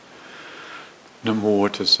นะโม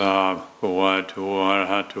ตัสสะภะคะวะโตอะระ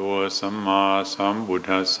หะโตสัมมาสัมพุท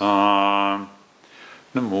ธัสสะ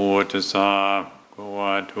นะโมตัสสะภะคะว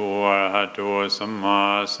ะโตอะระหะโตสัมมา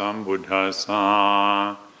สัมพุทธัสสะ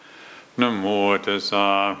นะโมตัสสะ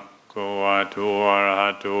ภะคะวะโตอะระหะ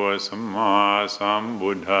โตสัมมาสัมพุ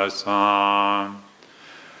ทธัสสะ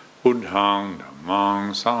พุทธังธัมมัง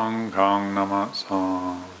สังฆังนะมัสสา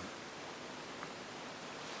มิ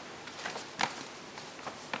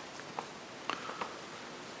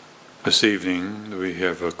This evening we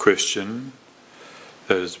have a question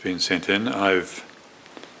that has been sent in. I've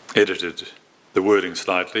edited the wording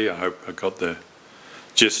slightly. I hope I got the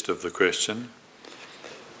gist of the question.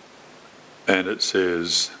 And it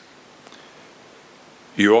says,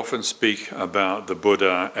 you often speak about the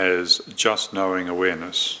Buddha as just knowing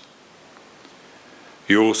awareness.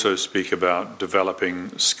 You also speak about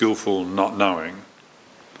developing skillful not knowing.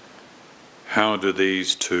 How do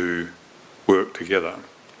these two work together?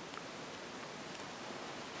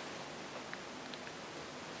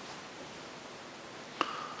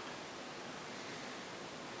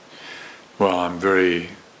 Well, I'm very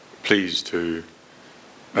pleased to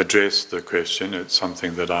address the question. It's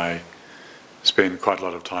something that I spend quite a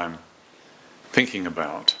lot of time thinking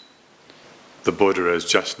about. The Buddha as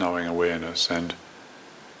just knowing awareness. And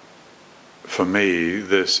for me,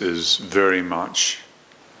 this is very much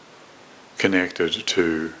connected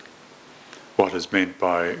to what is meant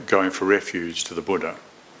by going for refuge to the Buddha.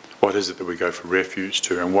 What is it that we go for refuge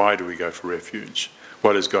to, and why do we go for refuge?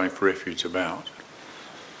 What is going for refuge about?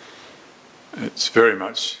 It's very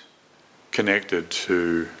much connected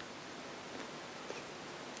to,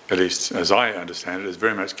 at least as I understand it, it's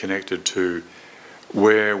very much connected to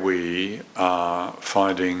where we are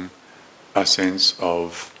finding a sense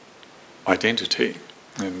of identity.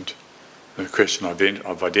 And the question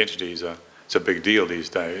of identity is it's a big deal these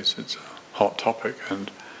days. It's a hot topic,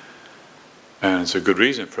 and it's a good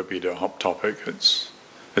reason for it to be a hot topic.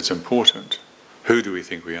 It's important. Who do we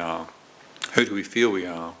think we are? Who do we feel we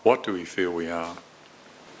are? What do we feel we are?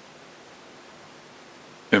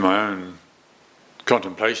 In my own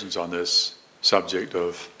contemplations on this subject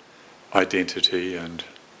of identity and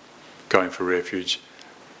going for refuge,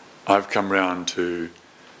 I've come round to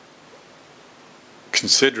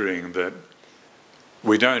considering that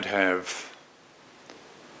we don't have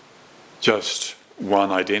just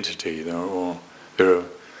one identity, or there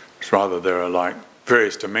are like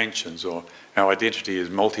various dimensions, or our identity is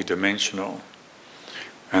multidimensional,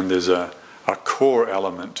 and there's a core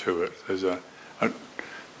element to it. There's a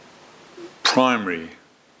primary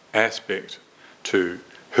aspect to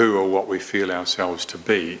who or what we feel ourselves to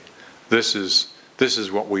be. This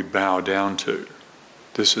is what we bow down to.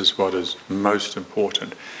 This is what is most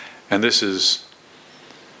important. And this is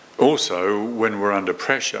also, when we're under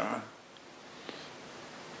pressure,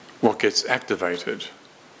 what gets activated.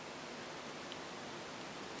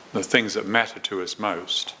 The things that matter to us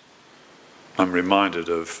most. I'm reminded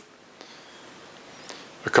of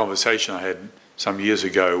a conversation I had some years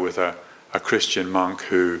ago with a Christian monk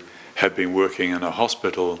who had been working in a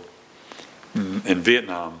hospital in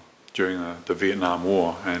Vietnam during the Vietnam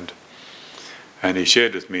War, and he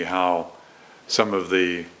shared with me how some of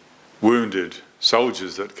the wounded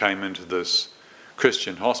soldiers that came into this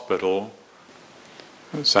Christian hospital,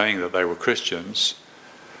 saying that they were Christians,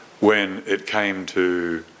 when it came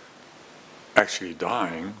to actually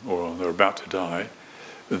dying, or they're about to die,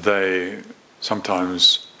 they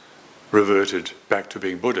sometimes reverted back to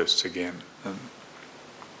being Buddhists again. And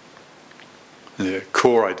their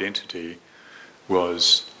core identity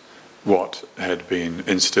was what had been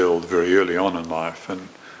instilled very early on in life, and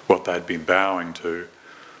what they'd been bowing to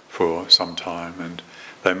for some time, and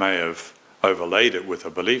they may have overlaid it with a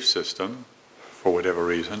belief system for whatever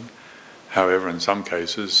reason. However, in some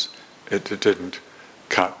cases it didn't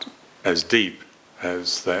cut as deep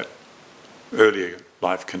as that earlier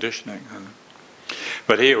life conditioning.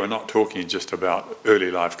 But here we're not talking just about early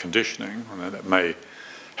life conditioning, that may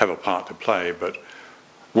have a part to play, but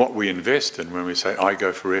what we invest in when we say, I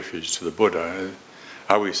go for refuge to the Buddha,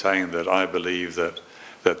 are we saying that I believe that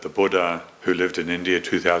the Buddha who lived in India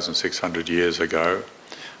 2,600 years ago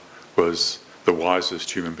was the wisest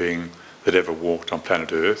human being that ever walked on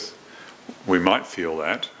planet Earth? We might feel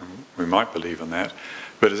that, we might believe in that,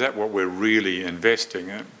 but is that what we're really investing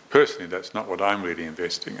in? Personally, that's not what I'm really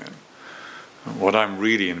investing in. What I'm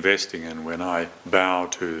really investing in when I bow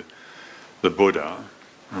to the Buddha,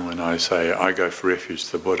 and when I say I go for refuge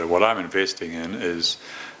to the Buddha, what I'm investing in is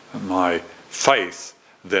my faith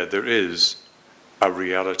that there is a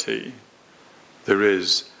reality, there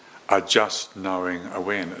is a just knowing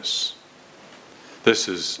awareness. this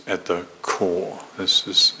is at the core. This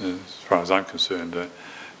is, as far as I'm concerned,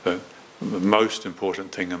 the most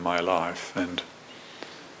important thing in my life. And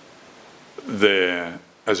there,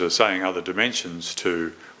 as I was saying, other dimensions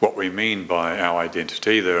to what we mean by our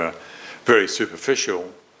identity. There are very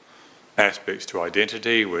superficial aspects to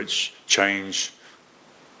identity which change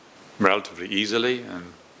relatively easily,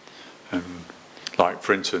 and like,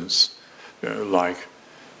 for instance, like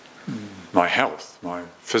my health, my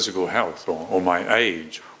physical health, or my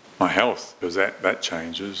age. My health, because that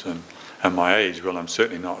changes, and my age, well, I'm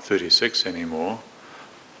certainly not 36 anymore.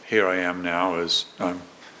 Here I am now as I'm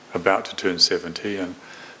about to turn 70, and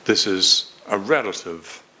this is a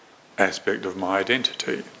relative aspect of my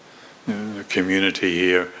identity. The community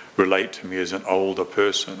here relate to me as an older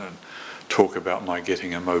person and talk about my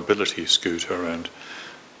getting a mobility scooter, and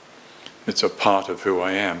it's a part of who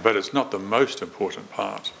I am, but it's not the most important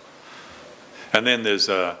part. And then there's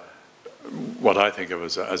what I think of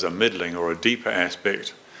as a middling or a deeper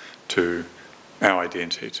aspect to our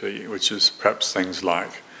identity, which is perhaps things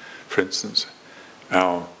like, for instance,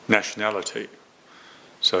 our nationality.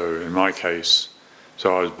 So in my case,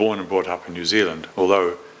 I was born and brought up in New Zealand,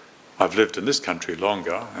 although I've lived in this country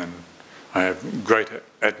longer, and I have great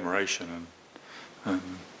admiration and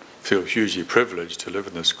feel hugely privileged to live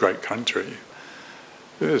in this great country.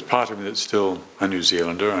 There's part of me that's still a New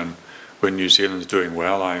Zealander, and when New Zealand's doing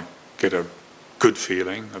well, I get a good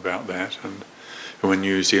feeling about that. And when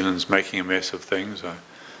New Zealand's making a mess of things,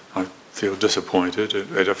 I feel disappointed.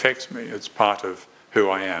 It affects me. It's part of who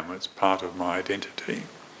I am. It's part of my identity.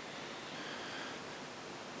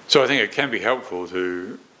 So I think it can be helpful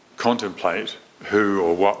to contemplate who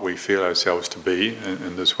or what we feel ourselves to be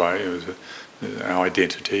in this way. Our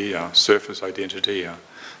identity, our surface identity, our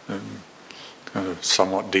kind of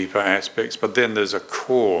somewhat deeper aspects. But then there's a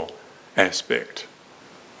core aspect,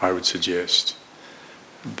 I would suggest,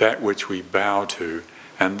 that which we bow to.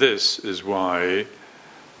 And this is why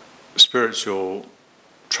spiritual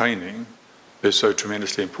training is so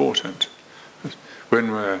tremendously important.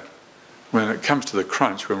 When it comes to the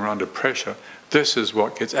crunch, when we're under pressure, this is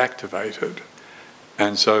what gets activated.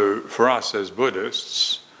 And so for us as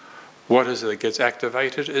Buddhists, what is it that gets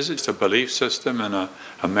activated? Is it a belief system in a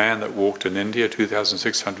man that walked in India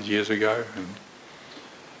 2,600 years ago?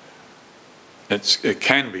 And it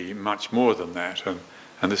can be much more than that.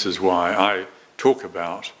 And this is why I talk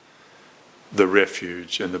about the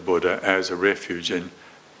refuge in the Buddha as a refuge in,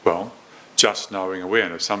 well, just knowing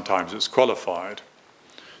awareness. Sometimes it's qualified.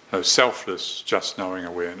 Selfless just knowing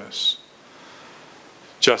awareness.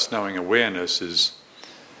 Just knowing awareness is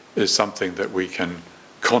something that we can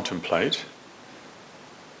contemplate,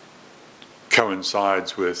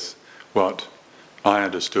 coincides with what I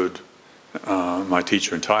understood my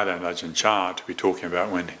teacher in Thailand, Ajahn Chah, to be talking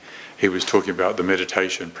about when he was talking about the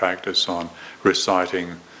meditation practice on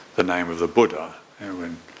reciting the name of the Buddha,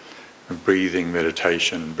 when breathing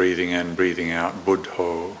meditation, breathing in, breathing out,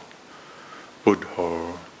 Buddho,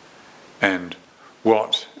 Buddho. And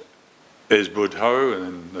what is Buddho?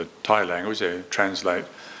 In the Thai language, they translate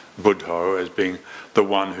Buddho as being the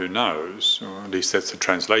one who knows, or at least that's the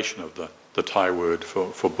translation of the Thai word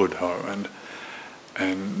for Buddho.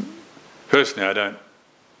 And personally, I don't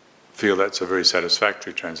feel that's a very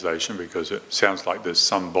satisfactory translation, because it sounds like there's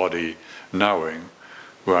somebody knowing,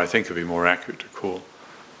 where I think it would be more accurate to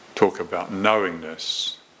talk about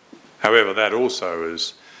knowingness. However, that also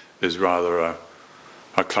is rather a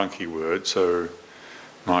clunky word, so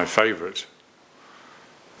my favourite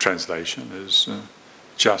translation is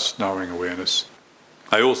just knowing awareness.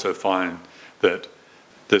 I also find that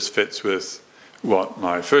this fits with what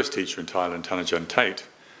my first teacher in Thailand, Thanajan Tate,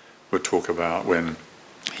 would talk about when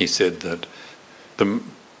he said that the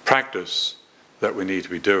practice that we need to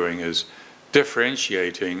be doing is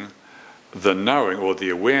differentiating the knowing or the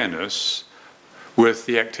awareness with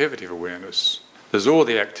the activity of awareness. There's all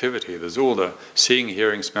the activity, there's all the seeing,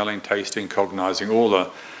 hearing, smelling, tasting, cognizing, all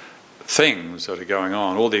the things that are going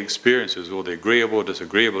on, all the experiences, all the agreeable,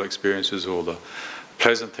 disagreeable experiences, all the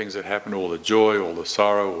pleasant things that happen, all the joy, all the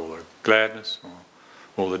sorrow, all the gladness,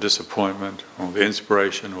 all the disappointment, all the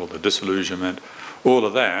inspiration, all the disillusionment, all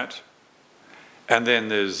of that. And then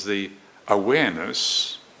there's the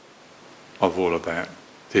awareness of all of that.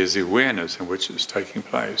 There's the awareness in which it's taking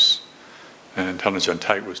place. And Thanajan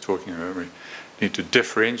Tate was talking about we need to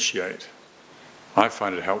differentiate. I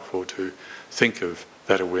find it helpful to think of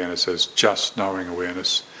that awareness as just knowing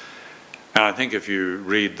awareness. And I think if you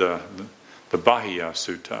read the Bahiya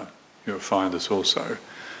Sutta, you'll find this also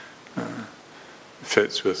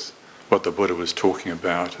fits with what the Buddha was talking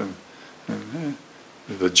about, and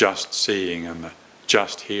the just seeing and the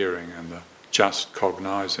just hearing and the just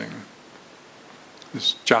cognizing,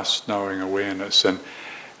 this just knowing awareness.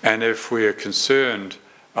 And if we are concerned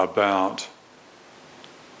about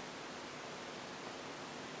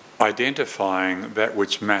identifying that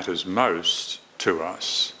which matters most to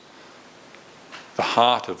us, the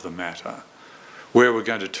heart of the matter, where we're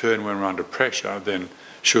going to turn when we're under pressure, then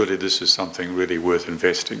surely this is something really worth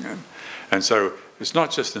investing in. And so it's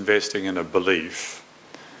not just investing in a belief,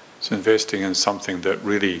 it's investing in something that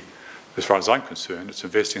really, as far as I'm concerned, it's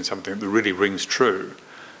investing in something that really rings true.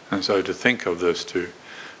 And so to think of this, to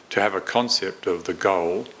have a concept of the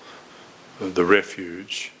goal, the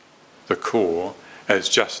refuge, the core, as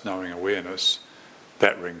just knowing awareness,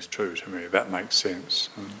 that rings true to me, that makes sense.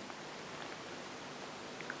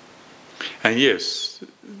 And yes,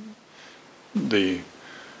 the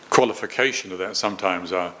qualification of that,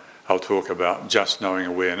 sometimes I'll talk about just knowing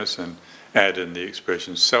awareness and add in the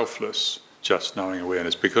expression selfless just knowing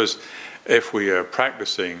awareness, because if we are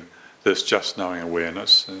practicing this just knowing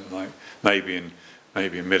awareness, like maybe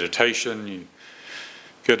in meditation you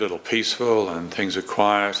get a little peaceful and things are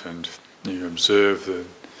quiet and you observe that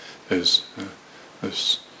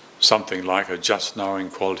there's something like a just knowing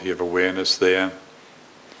quality of awareness there.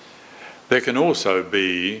 There can also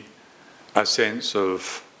be a sense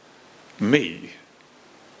of me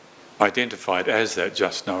identified as that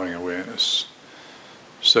just knowing awareness.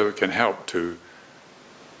 So it can help to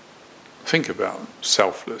think about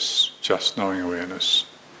selfless just knowing awareness,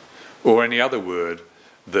 or any other word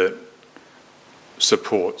that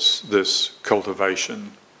supports this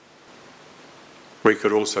cultivation. We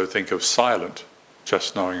could also think of silent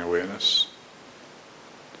just knowing awareness.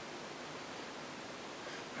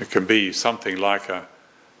 It can be something like a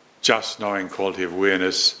just knowing quality of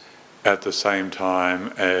awareness at the same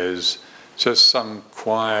time as just some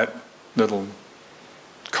quiet little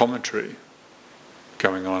commentary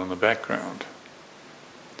going on in the background.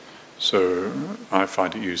 So I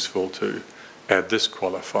find it useful to add this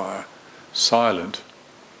qualifier, silent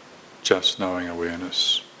just knowing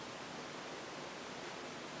awareness.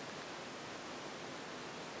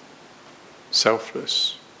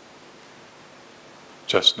 Selfless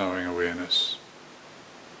just knowing awareness.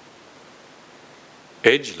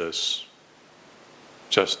 Edgeless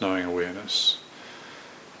just knowing awareness.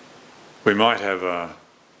 We might have a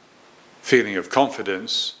feeling of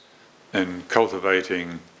confidence in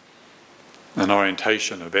cultivating an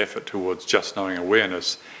orientation of effort towards just knowing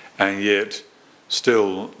awareness, and yet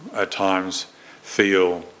still at times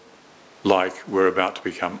feel like we're about to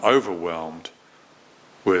become overwhelmed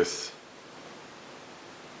with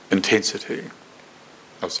intensity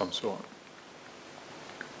of some sort.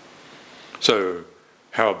 So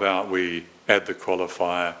how about we add the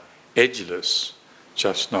qualifier edgeless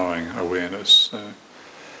just knowing awareness?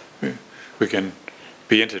 We can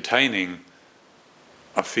be entertaining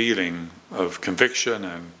a feeling of conviction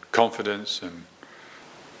and confidence and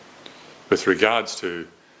with regards to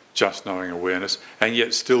just knowing awareness, and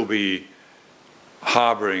yet still be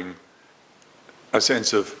harbouring a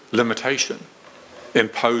sense of limitation,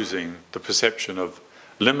 imposing the perception of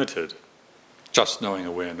limited just knowing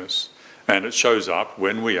awareness. And it shows up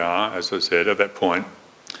when we are, as I said, at that point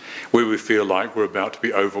where we feel like we're about to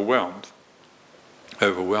be overwhelmed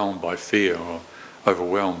by fear or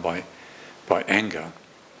overwhelmed by anger.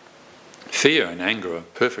 Fear and anger are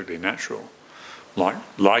perfectly natural. Like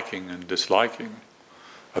liking and disliking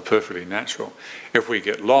are perfectly natural. If we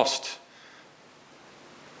get lost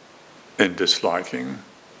in disliking,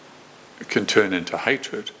 it can turn into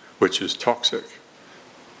hatred, which is toxic.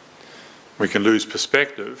 We can lose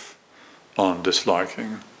perspective on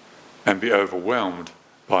disliking and be overwhelmed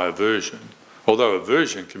by aversion. Although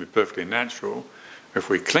aversion can be perfectly natural, if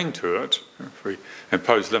we cling to it, if we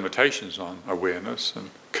impose limitations on awareness and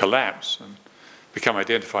collapse and become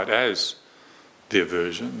identified as the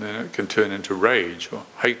aversion, then it can turn into rage or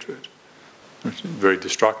hatred, which is very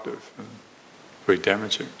destructive and very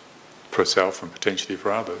damaging for self and potentially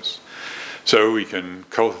for others. So we can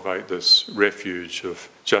cultivate this refuge of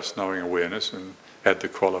just knowing awareness and add the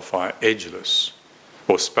qualifier edgeless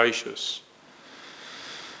or spacious.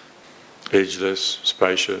 Edgeless,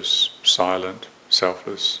 spacious, silent,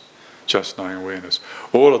 selfless, just knowing awareness.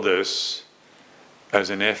 All of this as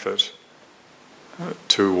an effort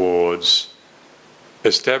towards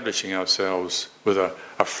establishing ourselves with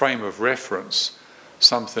a frame of reference,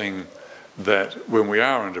 something that when we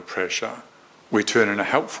are under pressure, we turn in a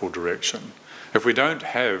helpful direction. If we don't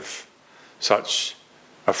have such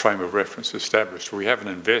a frame of reference established, we haven't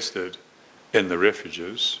invested in the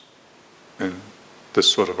refuges in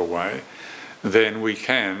this sort of a way, then we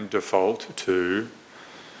can default to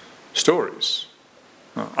stories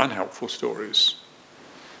unhelpful stories,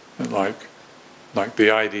 like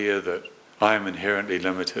the idea that I am inherently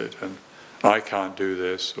limited and I can't do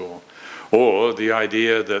this, or the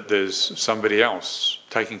idea that there's somebody else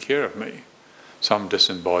taking care of me, some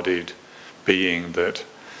disembodied being that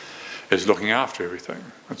is looking after everything.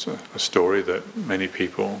 That's a story that many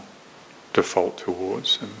people default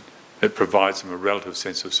towards, and it provides them a relative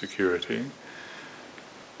sense of security.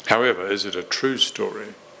 However, is it a true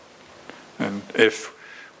story? And if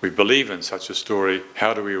we believe in such a story,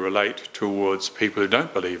 how do we relate towards people who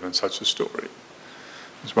don't believe in such a story?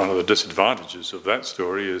 It's one of the disadvantages of that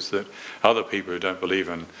story is that other people who don't believe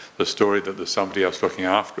in the story that there's somebody else looking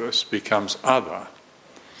after us becomes other.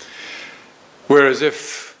 Whereas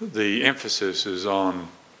if the emphasis is on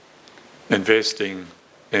investing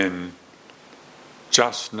in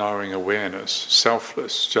just knowing awareness,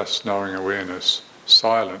 selfless just knowing awareness,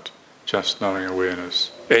 silent just knowing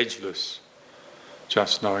awareness, edgeless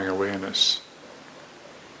just knowing awareness,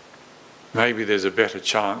 maybe there's a better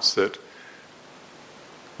chance that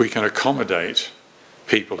we can accommodate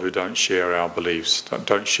people who don't share our beliefs,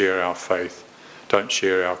 don't share our faith, don't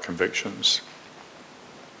share our convictions.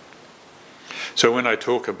 So when I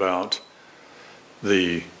talk about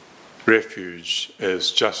the refuge as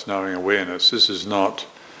just knowing awareness, this is not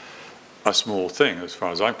a small thing as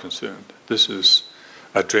far as I'm concerned. This is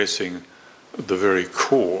addressing the very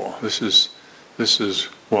core. This is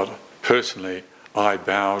what personally I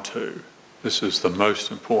bow to. This is the most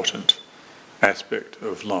important aspect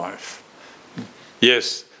of life.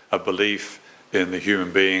 Yes, a belief in the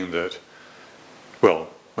human being that, well,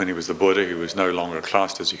 when he was the Buddha, he was no longer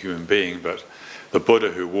classed as a human being, but the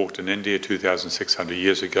Buddha who walked in India 2,600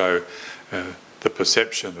 years ago, the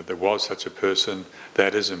perception that there was such a person,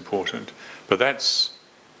 that is important. But that's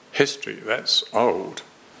history, that's old.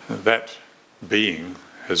 That being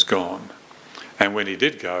has gone. And when he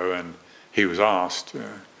did go and he was asked,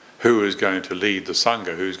 who is going to lead the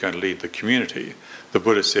Sangha, who's going to lead the community, the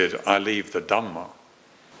Buddha said, I leave the Dhamma.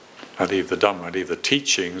 I leave the Dhamma, I leave the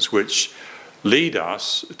teachings which lead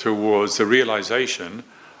us towards the realization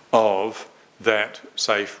of that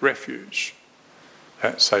safe refuge.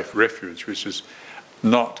 That safe refuge which is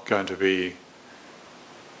not going to be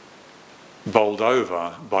bowled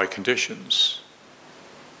over by conditions.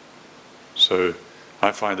 So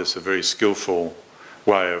I find this a very skillful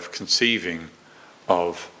way of conceiving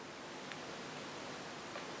of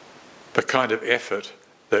the kind of effort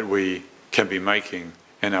that we can be making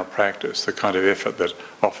in our practice, the kind of effort that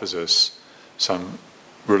offers us some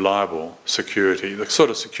reliable security, the sort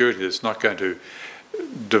of security that's not going to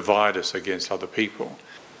divide us against other people.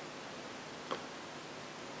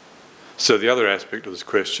 So the other aspect of this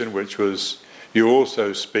question, which was, you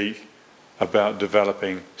also speak about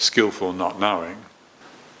developing skillful not knowing.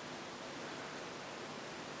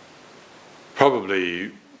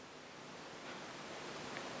 Probably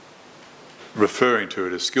referring to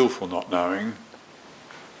it as skillful not knowing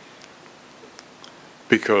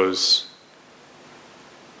because,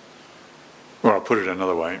 well, I'll put it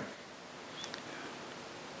another way.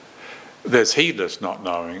 There's heedless not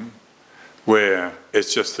knowing where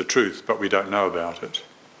it's just the truth but we don't know about it.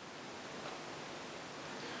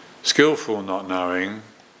 Skillful not knowing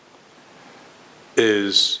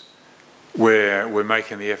is where we're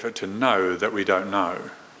making the effort to know that we don't know.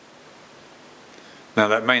 Now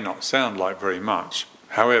that may not sound like very much.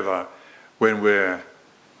 However, when we're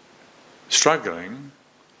struggling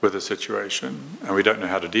with a situation and we don't know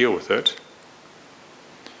how to deal with it,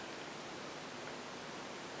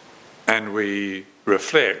 and we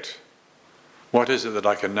reflect, what is it that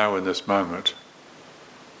I can know in this moment?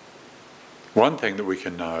 One thing that we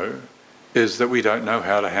can know is that we don't know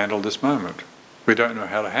how to handle this moment. We don't know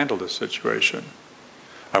how to handle this situation.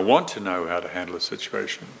 I want to know how to handle a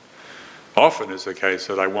situation. Often it's the case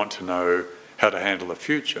that I want to know how to handle the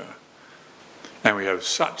future. And we have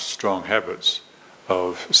such strong habits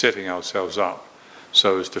of setting ourselves up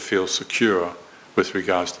so as to feel secure with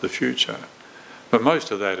regards to the future. But most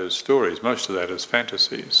of that is stories, most of that is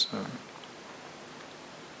fantasies.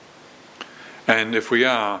 And if we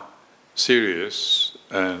are serious,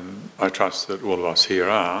 and I trust that all of us here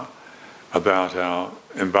are, about our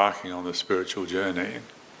embarking on the spiritual journey,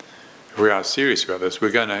 if we are serious about this, we're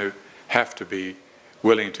going to have to be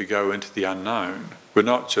willing to go into the unknown. We're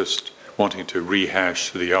not just wanting to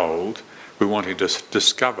rehash the old, we're wanting to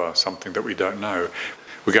discover something that we don't know.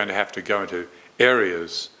 We're going to have to go into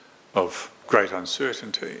areas of great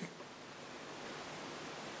uncertainty.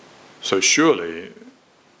 So surely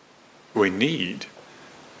we need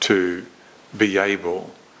to be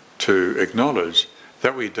able to acknowledge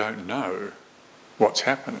that we don't know what's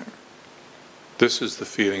happening. This is the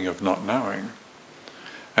feeling of not knowing.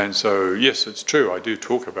 And so, yes, it's true, I do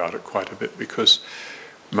talk about it quite a bit, because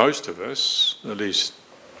most of us, at least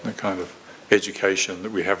the kind of education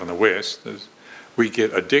that we have in the West, is we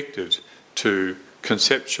get addicted to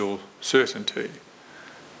conceptual certainty.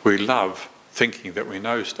 We love thinking that we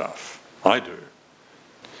know stuff. I do.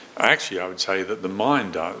 Actually, I would say that the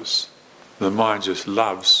mind does. The mind just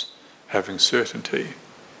loves having certainty.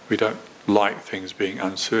 We don't like things being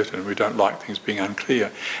uncertain. We don't like things being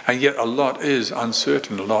unclear. And yet a lot is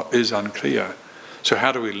uncertain, a lot is unclear. So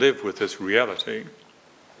how do we live with this reality?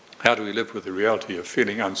 How do we live with the reality of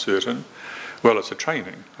feeling uncertain? Well, it's a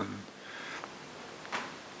training.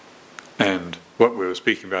 And what we were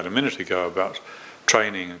speaking about a minute ago about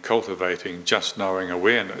training and cultivating just knowing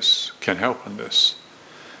awareness can help in this.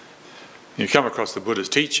 You come across the Buddha's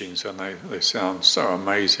teachings and they sound so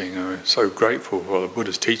amazing, and we're so grateful for the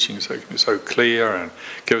Buddha's teachings. They can be so clear and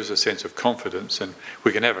give us a sense of confidence, and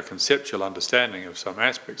we can have a conceptual understanding of some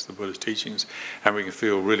aspects of the Buddha's teachings, and we can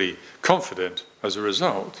feel really confident as a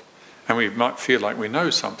result, and we might feel like we know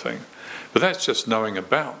something. But that's just knowing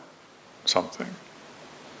about something.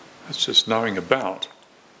 That's just knowing about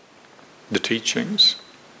the teachings,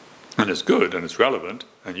 and it's good and it's relevant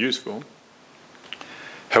and useful.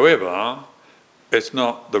 However, it's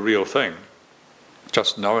not the real thing.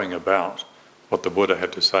 Just knowing about what the Buddha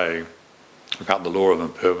had to say about the law of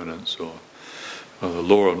impermanence or the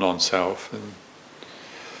law of non-self. And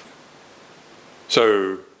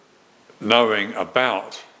so knowing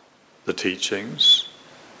about the teachings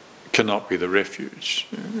cannot be the refuge.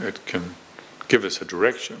 It can give us a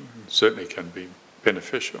direction, it certainly can be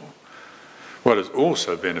beneficial. What is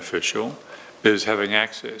also beneficial is having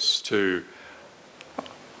access to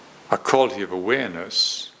a quality of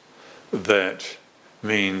awareness that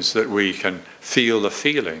means that we can feel the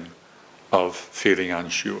feeling of feeling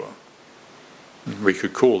unsure. We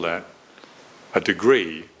could call that a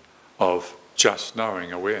degree of just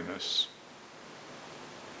knowing awareness.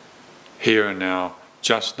 Here and now,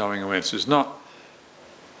 just knowing awareness is not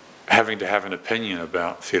having to have an opinion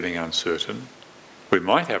about feeling uncertain. We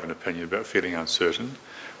might have an opinion about feeling uncertain.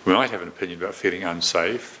 We might have an opinion about feeling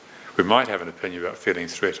unsafe. We might have an opinion about feeling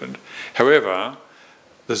threatened. However,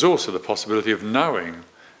 there's also the possibility of knowing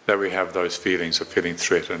that we have those feelings of feeling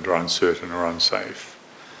threatened or uncertain or unsafe.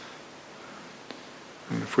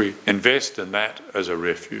 And if we invest in that as a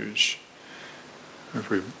refuge, if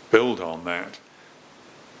we build on that,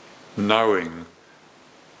 knowing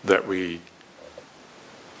that we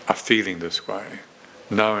are feeling this way,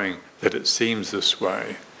 knowing that it seems this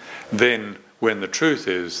way, then when the truth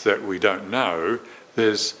is that we don't know,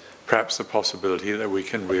 there's perhaps the possibility that we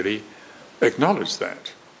can really acknowledge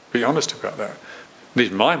that, be honest about that. At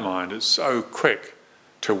least my mind is so quick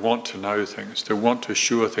to want to know things, to want to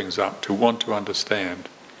shore things up, to want to understand.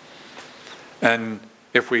 And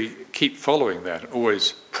if we keep following that,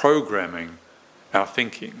 always programming our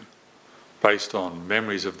thinking based on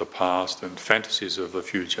memories of the past and fantasies of the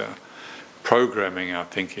future, programming our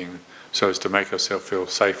thinking so as to make ourselves feel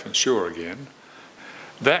safe and sure again,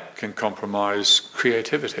 that can compromise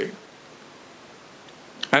creativity.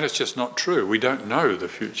 And it's just not true. We don't know the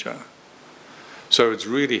future. So it's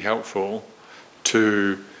really helpful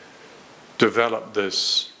to develop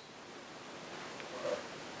this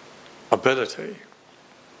ability.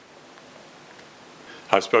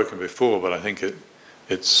 I've spoken before, but I think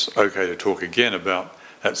it's okay to talk again about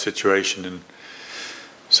that situation in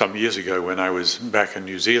some years ago when I was back in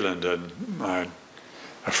New Zealand, and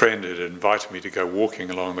a friend had invited me to go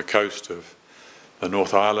walking along the coast of the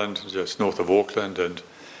North Island, just north of Auckland, and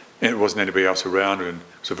it wasn't anybody else around, and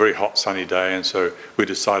it was a very hot sunny day, and so we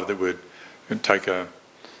decided that we'd take a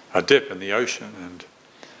dip in the ocean,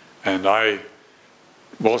 and I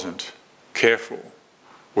wasn't careful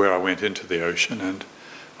where I went into the ocean, and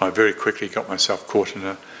I very quickly got myself caught in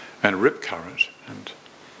a rip current, and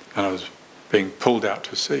I was being pulled out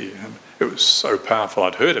to sea, and it was so powerful.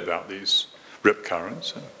 I'd heard about these rip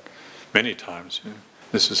currents, and many times,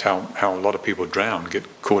 this is how a lot of people drown,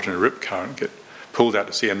 get caught in a rip current, get pulled out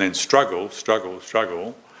to sea, and then struggle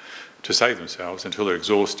to save themselves until they're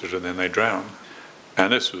exhausted, and then they drown.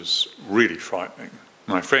 And this was really frightening.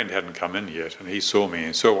 My friend hadn't come in yet, and he saw me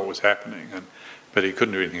and saw what was happening, but he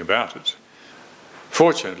couldn't do anything about it.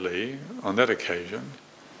 Fortunately, on that occasion,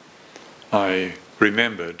 I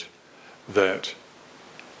remembered that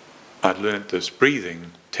I'd learnt this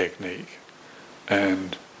breathing technique,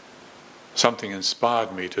 and something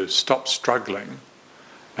inspired me to stop struggling,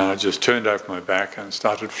 and I just turned over my back and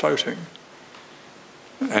started floating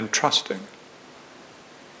and trusting.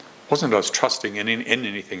 It wasn't that I was trusting in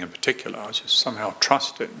anything in particular, I was just somehow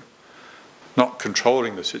trusting not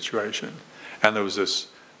controlling the situation. And there was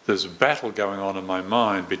this battle going on in my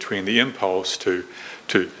mind between the impulse to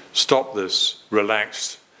stop this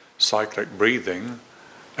relaxed cyclic breathing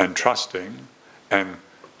and trusting, and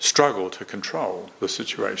struggle to control the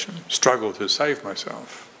situation, struggle to save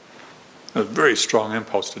myself. A very strong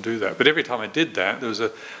impulse to do that. But every time I did that, there was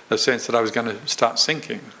a sense that I was going to start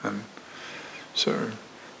sinking. And so,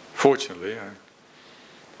 fortunately, I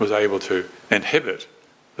was able to inhibit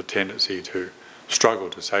the tendency to struggle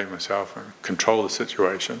to save myself and control the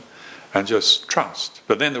situation and just trust.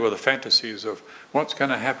 But then there were the fantasies of what's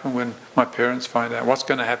going to happen when my parents find out, what's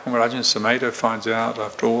going to happen when Ajahn Sumedho finds out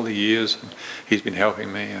after all the years and he's been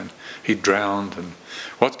helping me and he drowned, and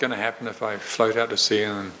what's going to happen if I float out to sea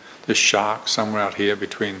and there's sharks somewhere out here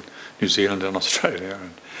between New Zealand and Australia,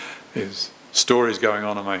 and there's stories going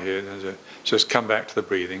on in my head. Just come back to the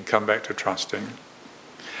breathing, come back to trusting.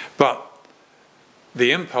 But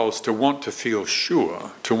the impulse to want to feel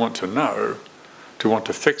sure, to want to know, to want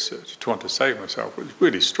to fix it, to want to save myself was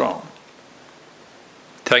really strong.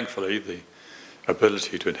 Thankfully, the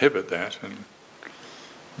ability to inhibit that and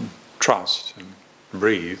trust and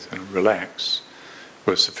breathe and relax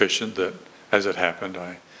was sufficient that, as it happened,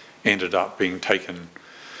 I ended up being taken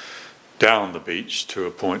down the beach to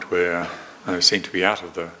a point where I seemed to be out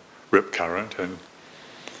of the rip current and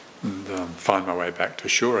find my way back to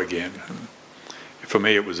shore again. And for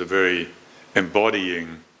me, it was a very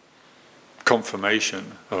embodying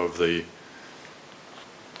confirmation of the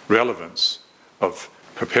relevance of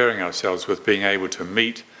preparing ourselves with being able to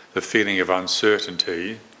meet the feeling of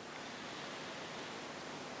uncertainty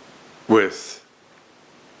with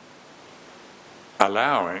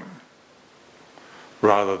allowing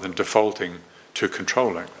rather than defaulting to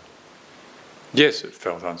controlling. Yes, it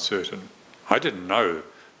felt uncertain. I didn't know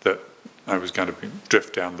that I was going to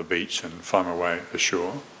drift down the beach and find my way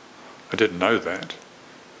ashore. I didn't know that.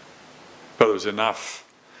 But there was enough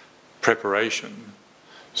preparation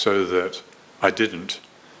so that I didn't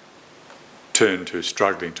turn to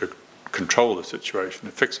struggling to control the situation,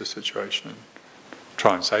 to fix the situation,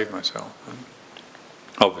 try and save myself. And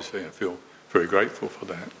obviously I feel very grateful for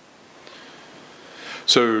that.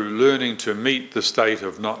 So learning to meet the state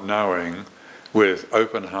of not knowing with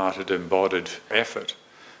open-hearted, embodied effort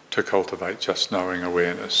to cultivate just knowing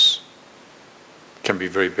awareness can be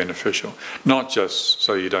very beneficial. Not just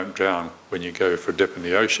so you don't drown when you go for a dip in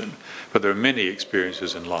the ocean, but there are many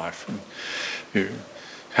experiences in life. And you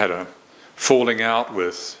had a falling out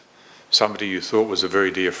with somebody you thought was a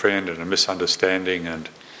very dear friend and a misunderstanding, and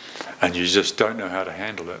you just don't know how to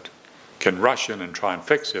handle it. Can rush in and try and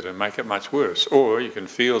fix it and make it much worse. Or you can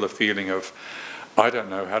feel the feeling of, I don't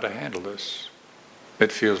know how to handle this.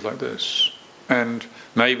 It feels like this. And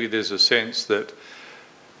maybe there's a sense that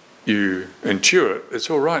you intuit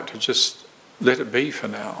it's all right to just let it be for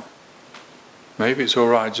now. Maybe it's all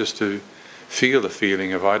right just to feel the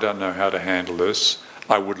feeling of, I don't know how to handle this.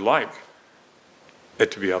 I would like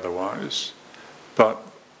it to be otherwise. But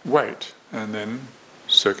wait, and then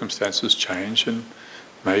circumstances change and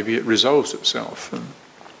maybe it resolves itself.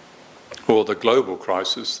 Or the global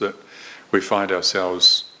crisis that we find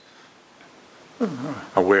ourselves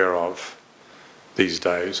aware of these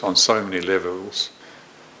days on so many levels,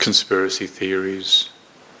 conspiracy theories,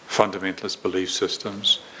 fundamentalist belief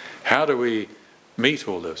systems. How do we meet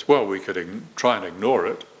all this? Well, we could try and ignore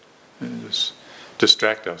it and just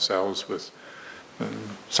distract ourselves with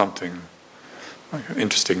something like an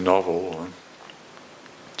interesting novel, or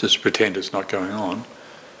just pretend it's not going on.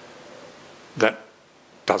 That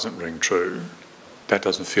doesn't ring true. That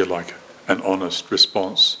doesn't feel like an honest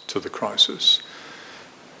response to the crisis.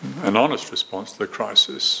 An honest response to the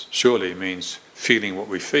crisis surely means feeling what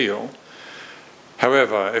we feel.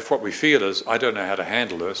 However, if what we feel is, I don't know how to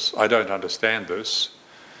handle this, I don't understand this,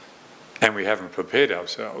 and we haven't prepared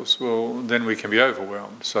ourselves, well, then we can be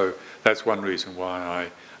overwhelmed. So that's one reason why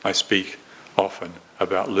I speak often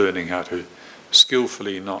about learning how to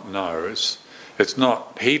skillfully not know. It's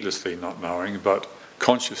not heedlessly not knowing, but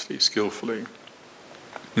consciously, skillfully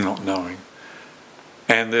not knowing.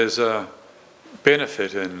 And there's a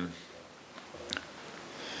benefit in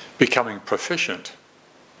becoming proficient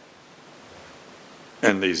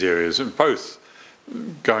in these areas, and both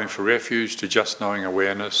going for refuge to just knowing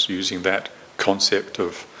awareness, using that concept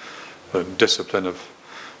of discipline of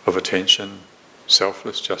attention,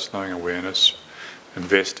 selfless just knowing awareness,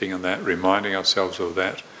 investing in that, reminding ourselves of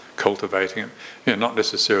that, cultivating it. Not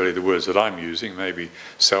necessarily the words that I'm using, maybe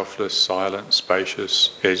selfless, silent,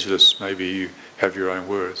 spacious, edgeless, maybe you have your own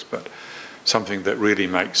words, but something that really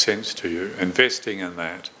makes sense to you, investing in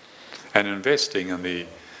that, and investing in the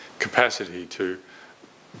capacity to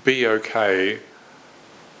be okay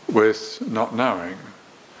with not knowing.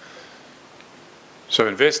 So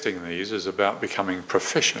investing in these is about becoming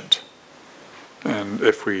proficient. And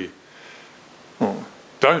if we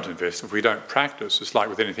don't invest, if we don't practice, it's like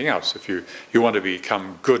with anything else. If you want to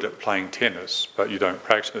become good at playing tennis, but you don't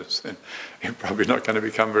practice, then you're probably not going to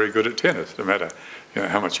become very good at tennis, no matter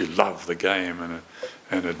how much you love the game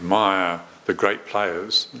and admire the great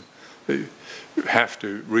players. You have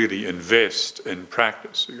to really invest in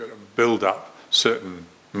practice. You've got to build up certain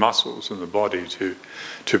muscles in the body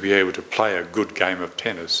to be able to play a good game of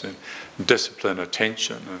tennis, and discipline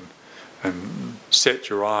attention and set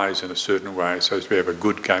your eyes in a certain way so as to have a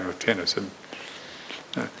good game of tennis,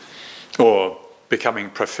 or becoming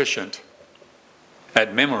proficient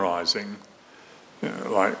at memorising.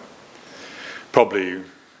 Like probably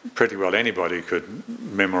pretty well anybody could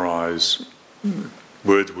memorise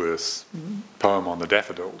Wordsworth's poem on the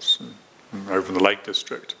daffodils over in the Lake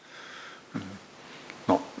District.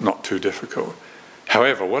 Not too difficult.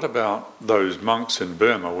 However, what about those monks in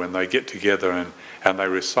Burma when they get together and they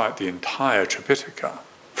recite the entire Tripitaka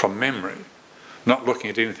from memory, not looking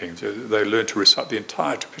at anything? They learn to recite the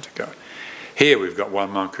entire Tripitaka. Here we've got one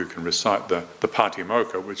monk who can recite the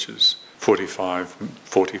Patimokkha, which is 45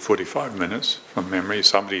 minutes from memory.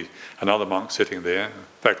 Another monk sitting there. In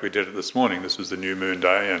fact, we did it this morning. This was the new moon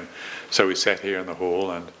day, and so we sat here in the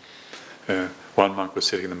hall, and one monk was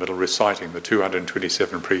sitting in the middle reciting the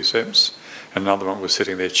 227 precepts, and another monk was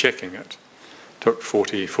sitting there checking it. Took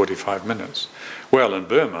 45 minutes. Well, in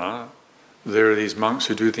Burma, there are these monks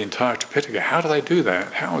who do the entire Tripitaka. How do they do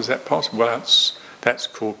that? How is that possible? Well, that's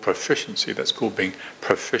called proficiency. That's called being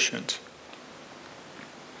proficient.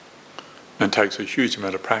 And takes a huge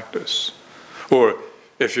amount of practice. Or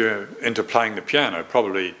if you're into playing the piano,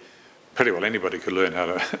 probably pretty well anybody could learn how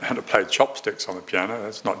to play chopsticks on the piano.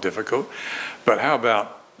 That's not difficult. But how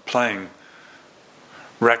about playing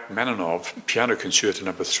Rachmaninoff Piano Concerto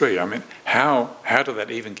No. 3? I mean, how did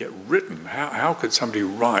that even get written? How could somebody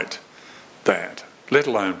write that, let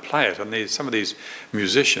alone play it? And some of these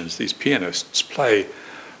musicians, these pianists, play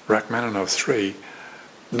Rachmaninoff 3,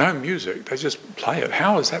 no music, they just play it.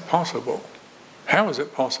 How is that possible? How is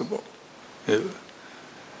it possible?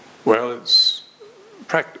 Well, it's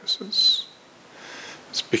practice.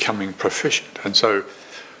 It's becoming proficient. And so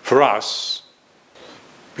for us,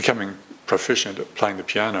 becoming proficient at playing the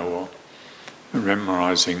piano or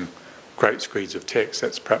memorising great screeds of text,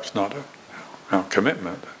 that's perhaps not our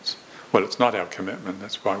commitment. It's not our commitment,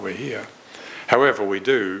 that's why we're here. However, we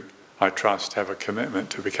do, I trust, have a commitment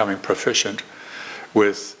to becoming proficient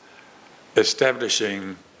with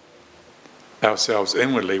establishing ourselves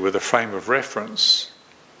inwardly with a frame of reference,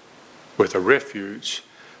 with a refuge,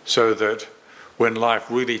 so that when life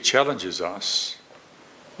really challenges us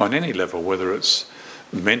on any level, whether it's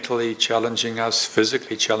mentally challenging us,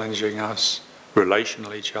 physically challenging us,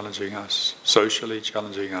 relationally challenging us, socially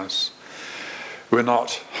challenging us, we're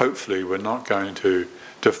not going to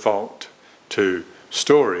default to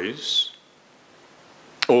stories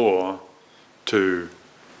or to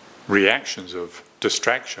reactions of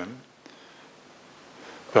distraction,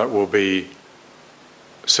 but will be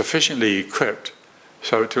sufficiently equipped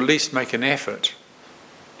so to at least make an effort.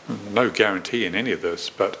 No guarantee in any of this,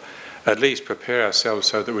 but at least prepare ourselves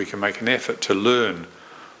so that we can make an effort to learn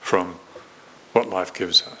from what life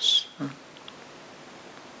gives us.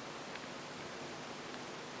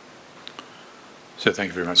 So thank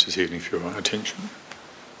you very much this evening for your attention.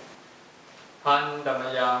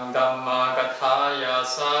 Andamayang Dhamma Kathaya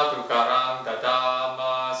Sadhu Karang Dada